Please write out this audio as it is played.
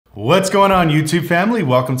What's going on, YouTube family?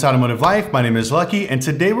 Welcome to Automotive Life. My name is Lucky, and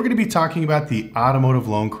today we're going to be talking about the automotive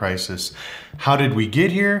loan crisis. How did we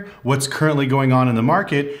get here? What's currently going on in the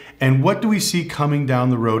market? And what do we see coming down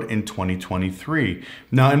the road in 2023?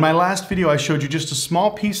 Now, in my last video, I showed you just a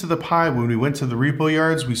small piece of the pie. When we went to the repo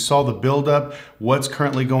yards, we saw the buildup, what's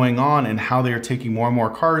currently going on, and how they are taking more and more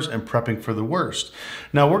cars and prepping for the worst.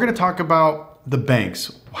 Now, we're going to talk about the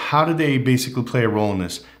banks. How did they basically play a role in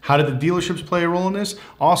this? How did the dealerships play a role in this?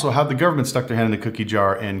 Also, how the government stuck their hand in the cookie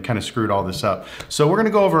jar and kind of screwed all this up. So we're gonna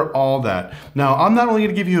go over all that. Now, I'm not only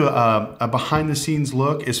gonna give you a behind the scenes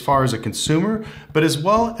look as far as a consumer, but as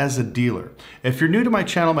well as a dealer. If you're new to my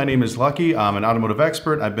channel, my name is Lucky. I'm an automotive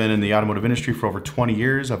expert. I've been in the automotive industry for over 20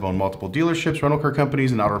 years. I've owned multiple dealerships, rental car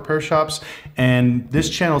companies, and auto repair shops. And this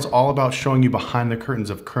channel is all about showing you behind the curtains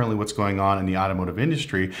of currently what's going on in the automotive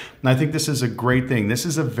industry. And I think this is a great thing. This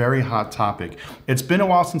is a very hot topic. It's been a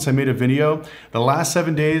while since I made a video. The last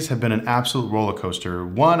 7 days have been an absolute roller coaster.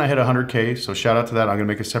 One, I hit 100K, so shout out to that. I'm gonna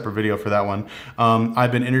make a separate video for that one.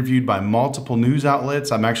 I've been interviewed by multiple news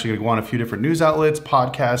outlets. I'm actually gonna go on a few different news outlets,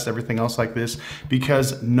 podcasts, everything else like this,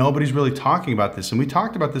 because nobody's really talking about this. And we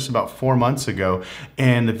talked about this about 4 months ago,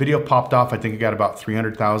 and the video popped off. I think it got about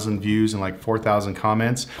 300,000 views and like 4,000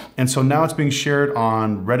 comments. And so now it's being shared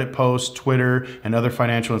on Reddit posts, Twitter, and other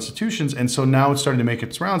financial institutions. And so now it's starting to make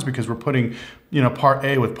its rounds because we're putting, part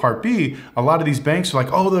A with part B. A lot of these banks are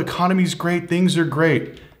like, oh, the economy's great, things are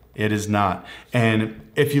great. It is not.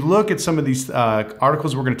 And if you look at some of these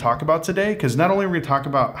articles we're going to talk about today, because not only are we going to talk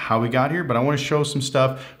about how we got here, but I want to show some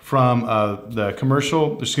stuff from the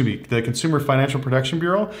Consumer Financial Protection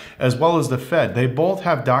Bureau, as well as the Fed. They both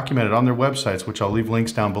have documented on their websites, which I'll leave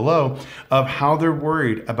links down below, of how they're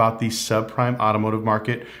worried about the subprime automotive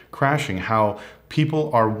market crashing, how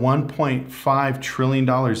people are $1.5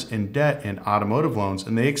 trillion in debt in automotive loans,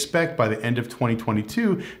 and they expect by the end of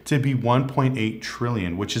 2022 to be 1.8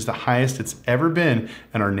 trillion, which is the highest it's ever been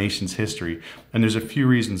in our nation's history. And there's a few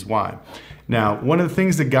reasons why. Now, one of the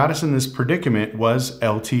things that got us in this predicament was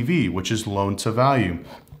LTV, which is loan to value.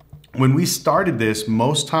 When we started this,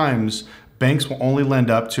 most times banks will only lend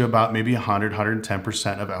up to about maybe 100,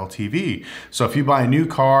 110% of LTV. So if you buy a new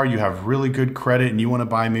car, you have really good credit and you want to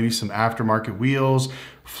buy maybe some aftermarket wheels,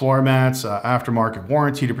 floor mats, aftermarket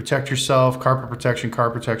warranty to protect yourself, carpet protection, car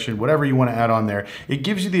protection, whatever you want to add on there, it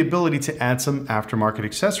gives you the ability to add some aftermarket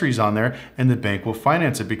accessories on there, and the bank will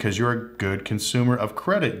finance it because you're a good consumer of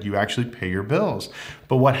credit. You actually pay your bills.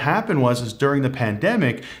 But what happened was during the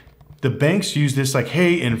pandemic, the banks use this like,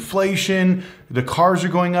 hey, inflation, the cars are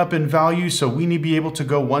going up in value, so we need to be able to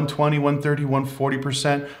go 120, 130,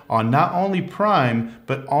 140% on not only prime,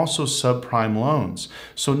 but also subprime loans.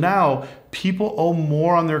 So now people owe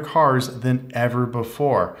more on their cars than ever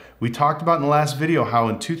before. We talked about in the last video how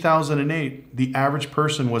in 2008, the average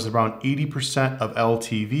person was around 80% of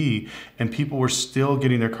LTV and people were still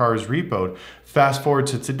getting their cars repoed. Fast forward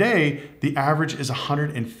to today, the average is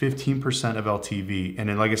 115% of LTV. And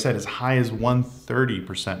then, like I said, as high as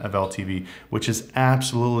 130% of LTV, which is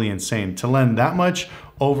absolutely insane to lend that much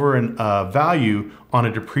over an value on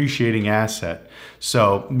a depreciating asset.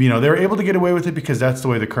 So, they're able to get away with it because that's the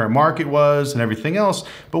way the current market was and everything else.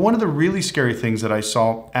 But one of the really scary things that I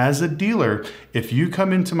saw as a dealer, if you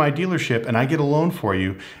come into my dealership and I get a loan for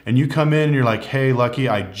you and you come in and you're like, hey, Lucky,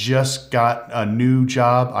 I just got a new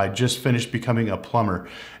job. I just finished becoming a plumber.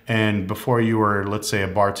 And before you were, let's say, a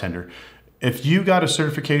bartender. If you got a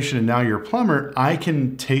certification and now you're a plumber, I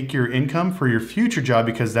can take your income for your future job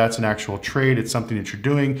because that's an actual trade. It's something that you're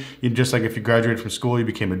doing. Just like if you graduated from school, you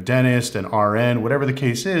became a dentist, an RN, whatever the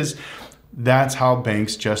case is. That's how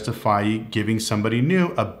banks justify giving somebody new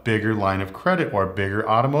a bigger line of credit or a bigger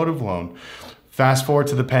automotive loan. Fast forward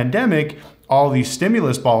to the pandemic, all these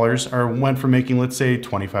stimulus ballers went from making, let's say,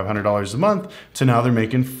 $2,500 a month to now they're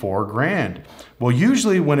making $4 grand. Well,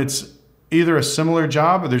 usually when it's either a similar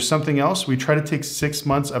job or there's something else, we try to take 6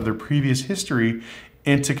 months of their previous history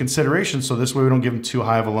into consideration. So this way we don't give them too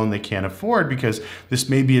high of a loan they can't afford, because this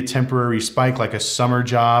may be a temporary spike like a summer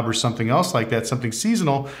job or something else like that, something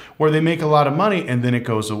seasonal where they make a lot of money and then it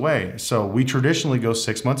goes away. So we traditionally go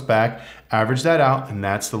 6 months back, average that out, and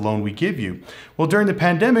that's the loan we give you. Well, during the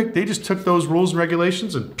pandemic, they just took those rules and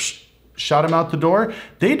regulations and shot them out the door.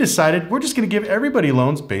 They decided we're just going to give everybody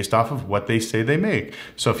loans based off of what they say they make.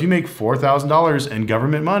 So if you make $4,000 in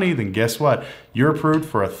government money, then guess what? You're approved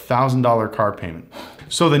for a $1,000 car payment.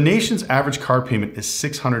 So the nation's average car payment is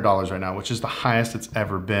 $600 right now, which is the highest it's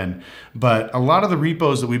ever been. But a lot of the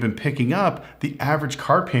repos that we've been picking up, the average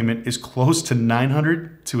car payment is close to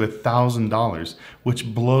 $900 to $1,000,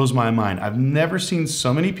 which blows my mind. I've never seen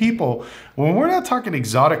so many people, when we're not talking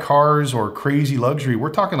exotic cars or crazy luxury, we're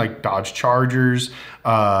talking like Dodge Chargers,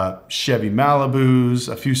 Chevy Malibus,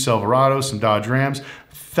 a few Silverados, some Dodge Rams,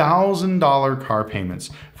 $1,000 car payments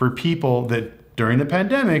for people that during the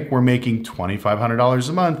pandemic were making $2,500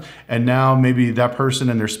 a month, and now maybe that person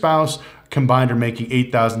and their spouse combined are making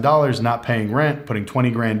 $8,000, not paying rent, putting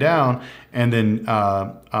 20 grand down, and then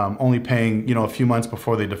only paying a few months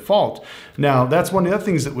before they default. Now that's one of the other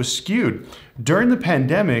things that was skewed during the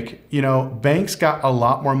pandemic. Banks got a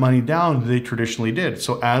lot more money down than they traditionally did.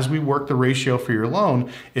 So as we work the ratio for your loan,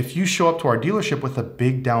 if you show up to our dealership with a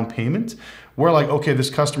big down payment, we're like, okay, this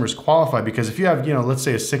customer is qualified, because if you have, let's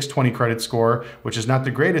say a 620 credit score, which is not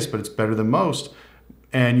the greatest, but it's better than most,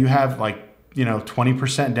 and you have like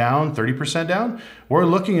 20% down, 30% down, we're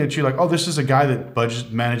looking at you like, oh, this is a guy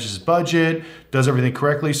that manages his budget, does everything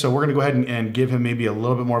correctly. So we're gonna go ahead and give him maybe a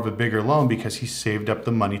little bit more of a bigger loan because he saved up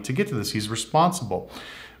the money to get to this. He's responsible.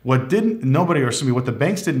 What the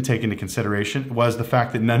banks didn't take into consideration was the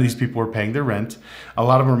fact that none of these people were paying their rent. A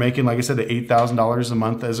lot of them were making, like I said, the $8,000 a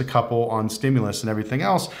month as a couple on stimulus and everything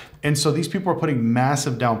else. And so these people are putting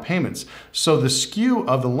massive down payments. So the skew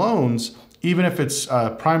of the loans, even if it's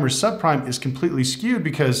prime or subprime, is completely skewed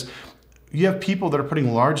because you have people that are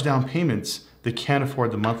putting large down payments that can't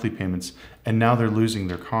afford the monthly payments, and now they're losing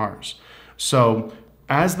their cars. So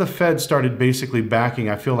as the Fed started basically backing,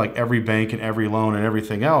 I feel like every bank and every loan and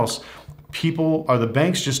everything else, the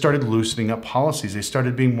banks just started loosening up policies. They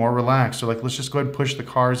started being more relaxed. They're like, let's just go ahead and push the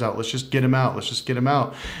cars out. Let's just get them out. Let's just get them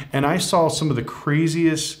out. And I saw some of the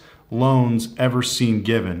craziest loans ever seen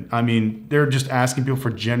given. I mean, they're just asking people for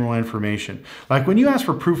general information. Like when you ask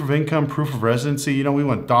for proof of income, proof of residency, we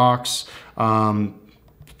want docs,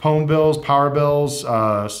 phone bills, power bills,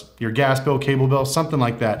 your gas bill, cable bill, something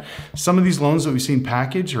like that. Some of these loans that we've seen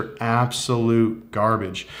packaged are absolute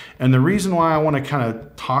garbage. And the reason why I want to kind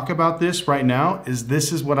of talk about this right now is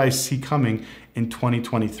this is what I see coming in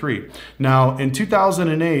 2023. Now, in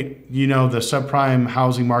 2008, the subprime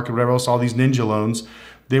housing market, whatever else, all these ninja loans,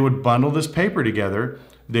 they would bundle this paper together.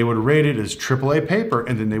 They would rate it as AAA paper,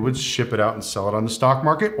 and then they would ship it out and sell it on the stock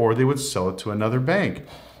market, or they would sell it to another bank.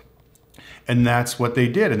 And that's what they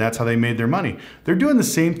did, and that's how they made their money. They're doing the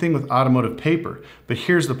same thing with automotive paper, but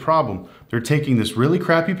here's the problem. They're taking this really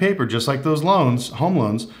crappy paper, just like those loans, home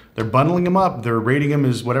loans, they're bundling them up, they're rating them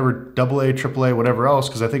as whatever AA, AAA, whatever else,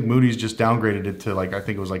 because I think Moody's just downgraded it to I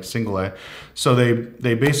think it was like single A. So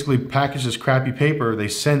they basically package this crappy paper, they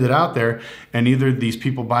send it out there, and either these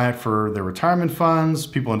people buy it for their retirement funds,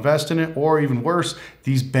 people invest in it, or even worse,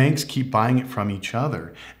 these banks keep buying it from each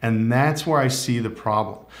other. And that's where I see the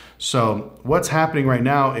problem. So what's happening right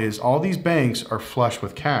now is all these banks are flush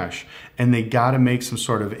with cash, and they got to make some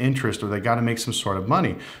sort of interest, or they got to make some sort of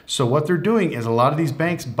money. So what they're doing is a lot of these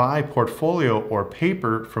banks buy portfolio or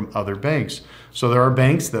paper from other banks. So there are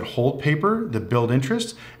banks that hold paper, that build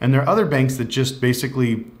interest, and there are other banks that just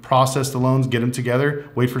basically process the loans, get them together,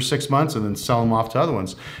 wait for 6 months, and then sell them off to other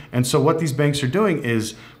ones. And so what these banks are doing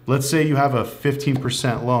is, let's say you have a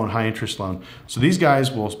 15% loan, high interest loan. So these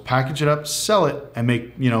guys will package it up, sell it, and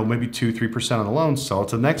make maybe 2-3% on the loan, sell it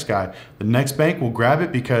to the next guy. The next bank will grab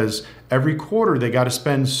it because every quarter they got to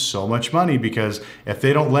spend so much money, because if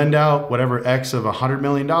they don't lend out whatever X of $100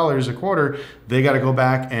 million a quarter, they got to go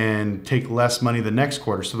back and take less money the next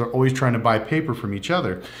quarter. So they're always trying to buy paper from each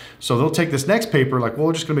other. So they'll take this next paper, like, well,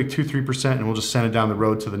 we're just going to make 2-3%, and we'll just send it down the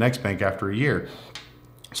road to the next bank after a year.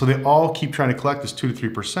 So they all keep trying to collect this 2 to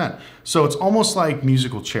 3%. So it's almost like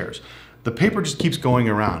musical chairs. The paper just keeps going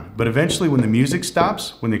around, but eventually when the music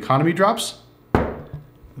stops, when the economy drops,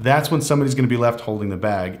 that's when somebody's going to be left holding the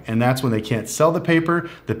bag. And that's when they can't sell the paper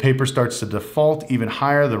starts to default even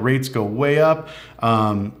higher, the rates go way up.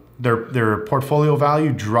 Their portfolio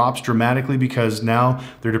value drops dramatically because now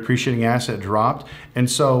their depreciating asset dropped. And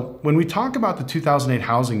so when we talk about the 2008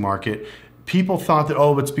 housing market, people thought that,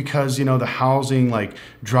 oh, it's because, the housing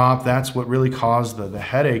dropped. That's what really caused the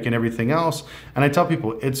headache and everything else. And I tell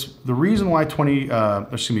people, it's the reason why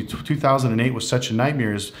 2008 was such a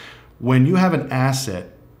nightmare is when you have an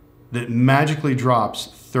asset that magically drops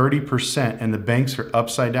 30% and the banks are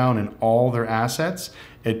upside down in all their assets,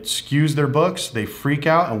 it skews their books, they freak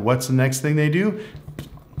out, and what's the next thing they do?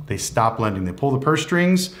 They stop lending. They pull the purse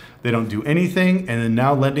strings, they don't do anything, and then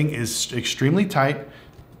now lending is extremely tight.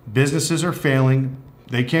 Businesses are failing,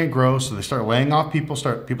 they can't grow, so they start laying off people.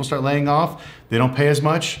 People start laying off. They don't pay as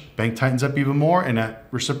much. Bank tightens up even more, and that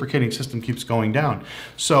reciprocating system keeps going down.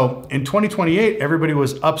 So in 2028, everybody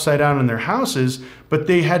was upside down in their houses, but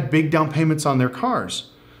they had big down payments on their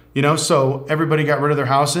cars. You know, so everybody got rid of their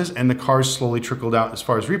houses, and the cars slowly trickled out as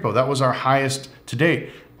far as repo. That was our highest to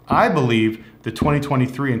date. I believe that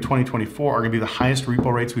 2023 and 2024 are going to be the highest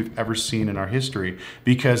repo rates we've ever seen in our history,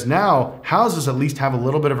 because now houses at least have a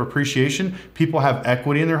little bit of appreciation. People have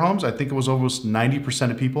equity in their homes. I think it was almost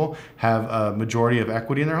 90% of people have a majority of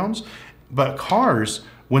equity in their homes. But cars,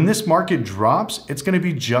 when this market drops, it's going to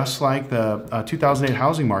be just like the 2008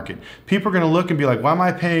 housing market. People are going to look and be like, why am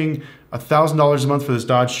I paying $1,000 a month for this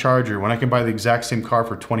Dodge Charger when I can buy the exact same car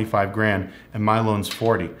for 25 grand and my loan's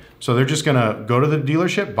 40? So they're just gonna go to the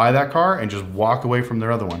dealership, buy that car, and just walk away from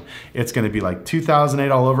their other one. It's gonna be like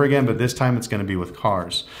 2008 all over again, but this time it's gonna be with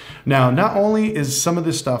cars. Now, not only is some of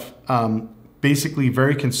this stuff basically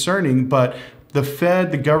very concerning, but the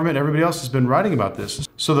Fed, the government, everybody else has been writing about this.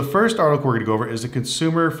 So the first article we're gonna go over is the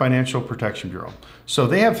Consumer Financial Protection Bureau. So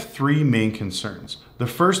they have three main concerns. The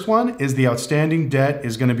first one is the outstanding debt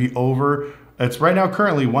is gonna be over, it's right now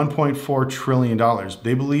currently $1.4 trillion.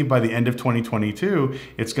 They believe by the end of 2022,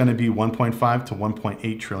 it's gonna be 1.5 to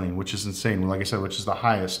 1.8 trillion, which is insane, like I said, which is the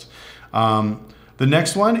highest. The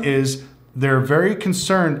next one is they're very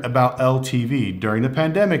concerned about LTV. During the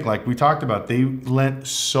pandemic, like we talked about, they lent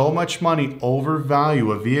so much money over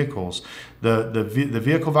value of vehicles. The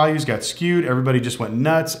vehicle values got skewed, everybody just went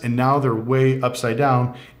nuts, and now they're way upside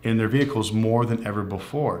down in their vehicles more than ever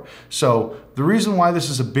before. So the reason why this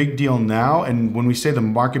is a big deal now, and when we say the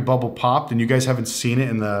market bubble popped and you guys haven't seen it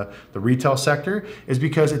in the retail sector, is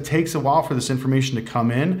because it takes a while for this information to come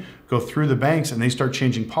in, go through the banks, and they start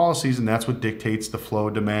changing policies, and that's what dictates the flow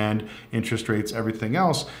of demand, interest rates, everything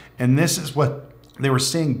else. And this is what they were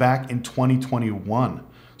seeing back in 2021.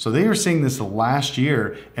 So they were seeing this last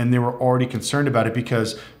year, and they were already concerned about it,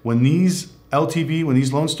 because when these LTV, when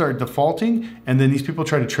these loans start defaulting, and then these people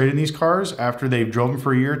try to trade in these cars after they've drove them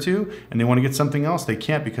for a year or two, and they want to get something else, they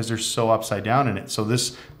can't because they're so upside down in it. So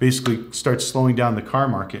this basically starts slowing down the car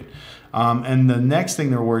market. And the next thing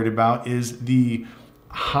they're worried about is the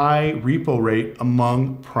high repo rate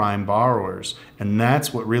among prime borrowers, and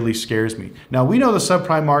that's what really scares me. Now, we know the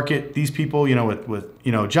subprime market, these people, you know,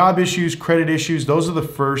 with job issues, credit issues, those are the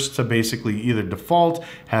first to basically either default,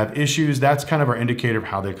 have issues. That's kind of our indicator of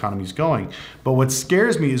how the economy is going. But what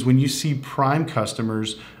scares me is when you see prime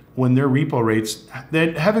customers, when their repo rates,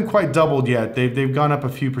 they haven't quite doubled yet. They've gone up a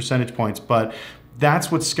few percentage points, but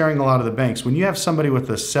that's what's scaring a lot of the banks. When you have somebody with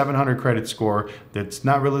a 700 credit score that's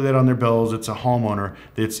not really late on their bills, it's a homeowner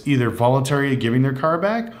that's either voluntarily giving their car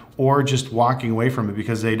back or just walking away from it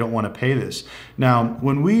because they don't want to pay this. Now,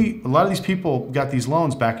 when a lot of these people got these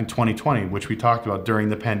loans back in 2020, which we talked about during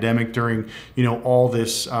the pandemic, during all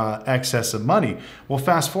this excess of money. Well,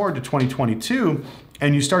 fast forward to 2022,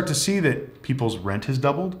 and you start to see that people's rent has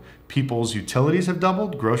doubled, people's utilities have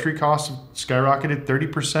doubled, grocery costs have skyrocketed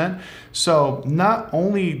 30%. So not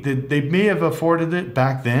only did they may have afforded it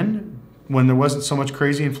back then when there wasn't so much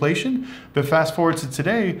crazy inflation, but fast forward to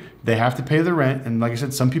today, they have to pay the rent. And like I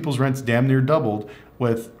said, some people's rent's damn near doubled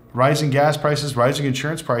with rising gas prices, rising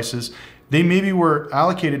insurance prices. They maybe were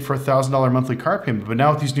allocated for a $1,000 monthly car payment, but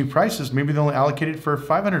now with these new prices, maybe they're only allocated for a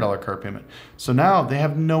 $500 car payment. So now they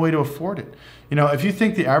have no way to afford it. If you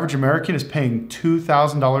think the average American is paying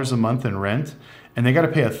 $2,000 a month in rent and they got to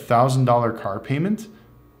pay a $1,000 car payment,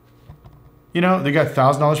 they got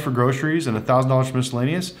 $1,000 for groceries and $1,000 for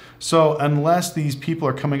miscellaneous. So unless these people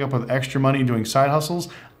are coming up with extra money doing side hustles,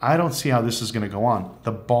 I don't see how this is going to go on.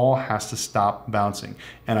 The ball has to stop bouncing.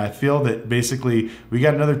 And I feel that basically we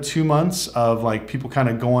got another 2 months of like people kind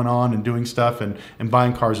of going on and doing stuff and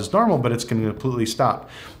buying cars as normal, but it's going to completely stop.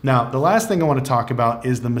 Now, the last thing I want to talk about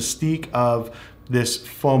is the mystique of this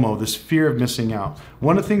FOMO, this fear of missing out.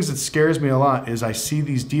 One of the things that scares me a lot is I see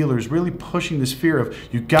these dealers really pushing this fear of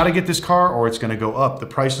you got to get this car or it's going to go up. The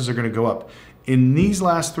prices are going to go up. In these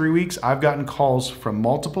last 3 weeks, I've gotten calls from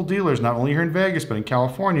multiple dealers, not only here in Vegas, but in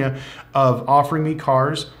California, of offering me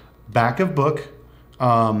cars back of book,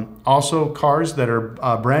 also cars that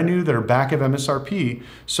are brand new that are back of MSRP.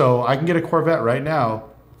 So I can get a Corvette right now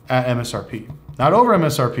at MSRP. Not over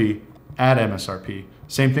MSRP, at MSRP.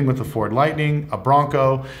 Same thing with the Ford Lightning, a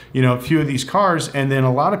Bronco, a few of these cars. And then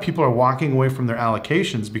a lot of people are walking away from their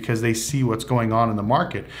allocations because they see what's going on in the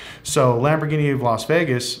market. So Lamborghini of Las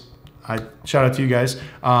Vegas, shout out to you guys.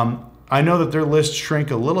 I know that their list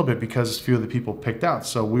shrank a little bit because a few of the people picked out.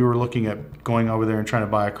 So we were looking at going over there and trying to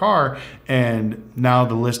buy a car, and now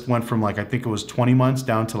the list went from like, I think it was 20 months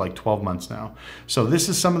down to like 12 months now. So this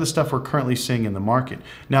is some of the stuff we're currently seeing in the market.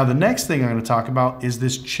 Now, the next thing I'm going to talk about is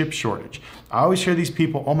this chip shortage. I always hear these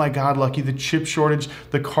people, oh my God, Lucky, the chip shortage,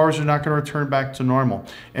 the cars are not going to return back to normal.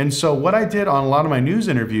 And so what I did on a lot of my news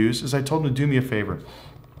interviews is I told them to do me a favor.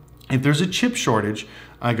 If there's a chip shortage,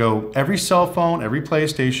 I go, every cell phone, every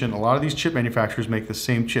PlayStation, a lot of these chip manufacturers make the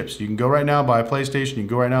same chips. You can go right now buy a PlayStation, you can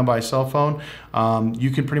go right now buy a cell phone,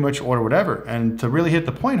 you can pretty much order whatever. And to really hit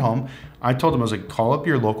the point home, I told them, I was like, call up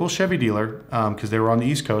your local Chevy dealer, because they were on the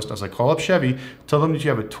East Coast. I was like, call up Chevy, tell them that you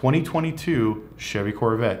have a 2022 Chevy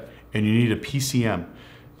Corvette and you need a PCM.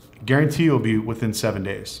 Guarantee you'll be within 7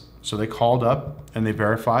 days. So they called up and they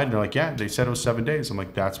verified, and they're like, yeah, they said it was 7 days. I'm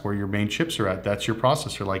like, that's where your main chips are at. That's your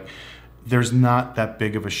processor. Like, there's not that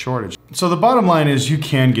big of a shortage. So the bottom line is you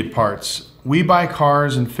can get parts. We buy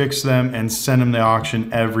cars and fix them and send them to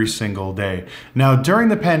auction every single day. Now, during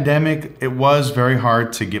the pandemic, it was very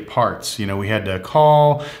hard to get parts. You know, we had to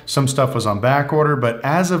call, some stuff was on back order, but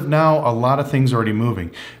as of now, a lot of things are already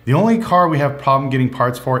moving. The only car we have problem getting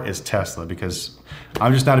parts for is Tesla, because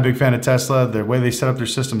I'm just not a big fan of Tesla. The way they set up their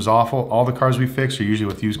system is awful. All the cars we fix are usually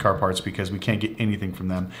with used car parts because we can't get anything from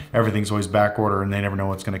them. Everything's always back order and they never know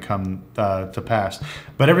what's going to come to pass.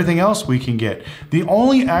 But everything else we can get. The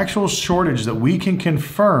only actual shortage that we can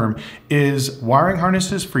confirm is wiring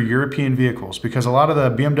harnesses for European vehicles, because a lot of the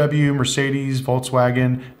BMW, Mercedes,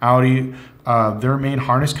 Volkswagen, Audi, their main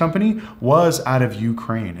harness company was out of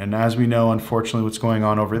Ukraine. And as we know, unfortunately, what's going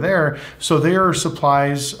on over there, so their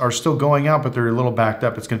supplies are still going out, but they're a little backed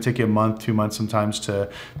up. It's going to take you a month, 2 months sometimes to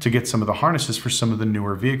get some of the harnesses for some of the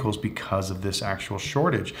newer vehicles because of this actual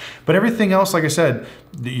shortage. But everything else, like I said,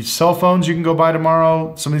 the cell phones you can go buy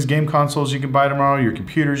tomorrow, some of these game consoles you can buy tomorrow, your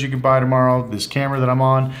computers you can buy tomorrow, this camera that I'm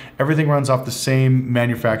on, everything runs off the same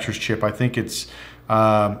manufacturer's chip. I think it's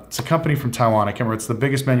a company from Taiwan. I can't remember. It's the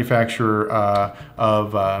biggest manufacturer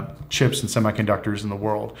of chips and semiconductors in the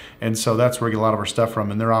world. And so that's where we get a lot of our stuff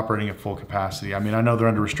from, and they're operating at full capacity. I mean, I know they're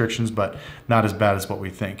under restrictions, but not as bad as what we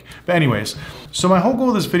think. But anyways, so my whole goal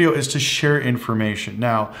of this video is to share information.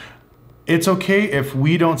 Now, it's okay if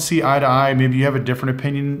we don't see eye to eye. Maybe you have a different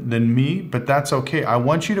opinion than me, but that's okay. I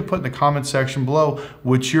want you to put in the comment section below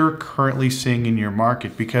what you're currently seeing in your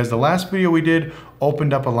market, because the last video we did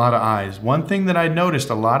opened up a lot of eyes. One thing that I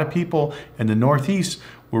noticed, a lot of people in the Northeast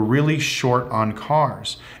were really short on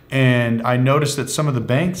cars. And I noticed that some of the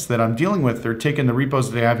banks that I'm dealing with, they're taking the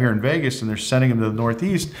repos that they have here in Vegas and they're sending them to the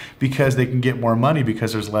Northeast because they can get more money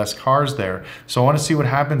because there's less cars there. So I want to see what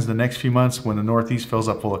happens the next few months when the Northeast fills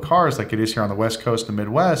up full of cars like it is here on the West Coast and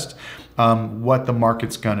Midwest, what the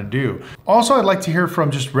market's going to do. Also, I'd like to hear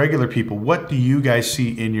from just regular people. What do you guys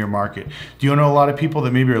see in your market? Do you know a lot of people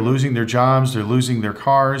that maybe are losing their jobs, they're losing their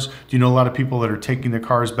cars? Do you know a lot of people that are taking their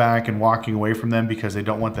cars back and walking away from them because they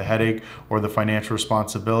don't want the headache or the financial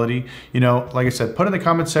responsibility? You know, like I said, put in the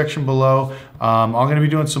comment section below. I'm going to be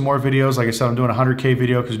doing some more videos. Like I said, I'm doing a 100K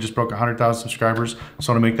video because we just broke 100,000 subscribers.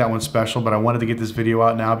 So I want to make that one special, but I wanted to get this video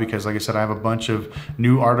out now because, like I said, I have a bunch of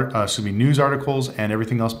news articles and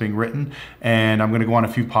everything else being written, and I'm going to go on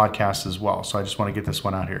a few podcasts as well. So I just want to get this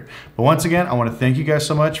one out here. But once again, I want to thank you guys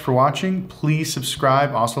so much for watching. Please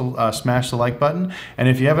subscribe. Also, smash the like button. And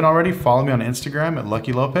if you haven't already, follow me on Instagram at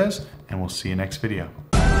Lucky Lopez, and we'll see you next video.